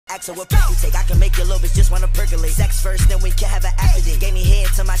Ask her what pick you take. I can make your little bitch just wanna percolate. Sex first, then we can have an accident. Gave me head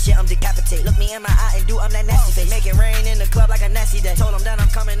to my shit, I'm decapitate. Look me in my eye and do I'm that nasty face. Make it rain in the club like a nasty day. Told him that I'm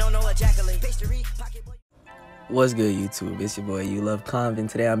coming, no ejaculate. Pastry, pocket boy. What's good, YouTube? It's your boy, You Love Conv, and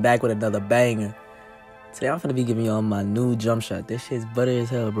today I'm back with another banger. Today I'm gonna be giving y'all my new jump shot. This shit's butter as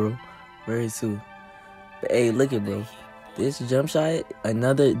hell, bro. Very too. But hey, look it, bro. This jump shot,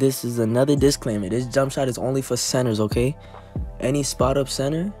 this is another disclaimer. This jump shot is only for centers, okay? Any spot up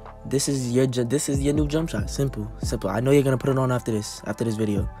center, this is your new jump shot. Simple. I know you're gonna put it on after this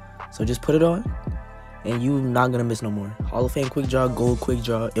video. So just put it on, and you not gonna miss no more. Hall of Fame quick draw, gold quick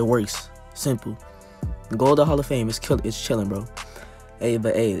draw. It works. Simple. Gold to Hall of Fame, it's chilling, bro. Hey,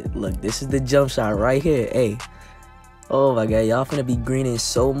 but hey, look, this is the jump shot right here. Hey, oh my god, y'all finna be greening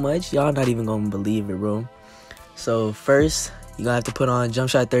so much, y'all not even gonna believe it, bro. So first, you're gonna have to put on jump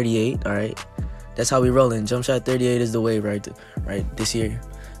shot 38. All right, that's how we rolling. Jump shot 38 is the way, right this year.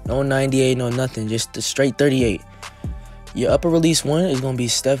 No 98, no nothing, just the straight 38. Your upper release one is gonna be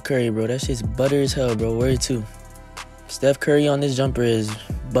Steph Curry, bro. That shit's butter as hell, bro. Where to? Steph Curry on this jumper is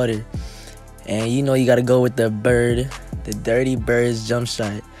butter. And you know you gotta go with the bird, the Dirty Bird's jump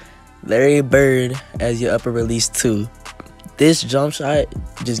shot. Larry Bird as your upper release 2. This jump shot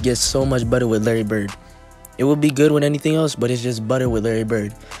just gets so much butter with Larry Bird. It would be good with anything else, but it's just butter with Larry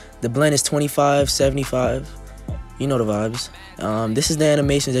Bird. The blend is 25, 75. You know the vibes. This is the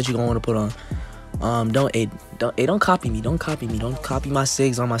animations that you're gonna want to put on. Don't copy me. Don't copy me. Don't copy my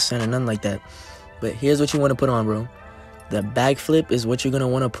SIGs on my center, nothing like that. But here's what you want to put on, bro. The backflip is what you're gonna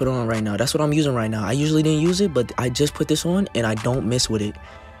want to put on right now. That's what I'm using right now. I usually didn't use it, but I just put this on and I don't miss with it.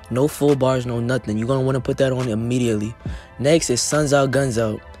 No full bars, no nothing. You're gonna want to put that on immediately. Next is Suns Out, Guns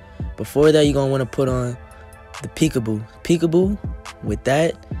Out. Before that, you're gonna want to put on the peekaboo. Peekaboo with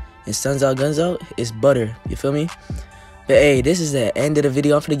that and Suns Out, Guns Out is butter. You feel me? But hey, this is the end of the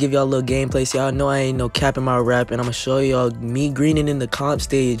video. I'm gonna give y'all a little gameplay so y'all know I ain't no cap in my rap, and I'm gonna show y'all me greening in the comp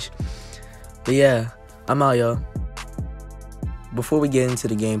stage. But yeah, I'm out, y'all. Before we get into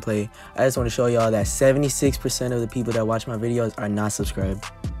the gameplay, I just want to show y'all that 76% of the people that watch my videos are not subscribed.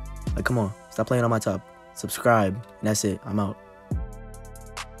 Like, come on, stop playing on my top. Subscribe, and that's it. I'm out.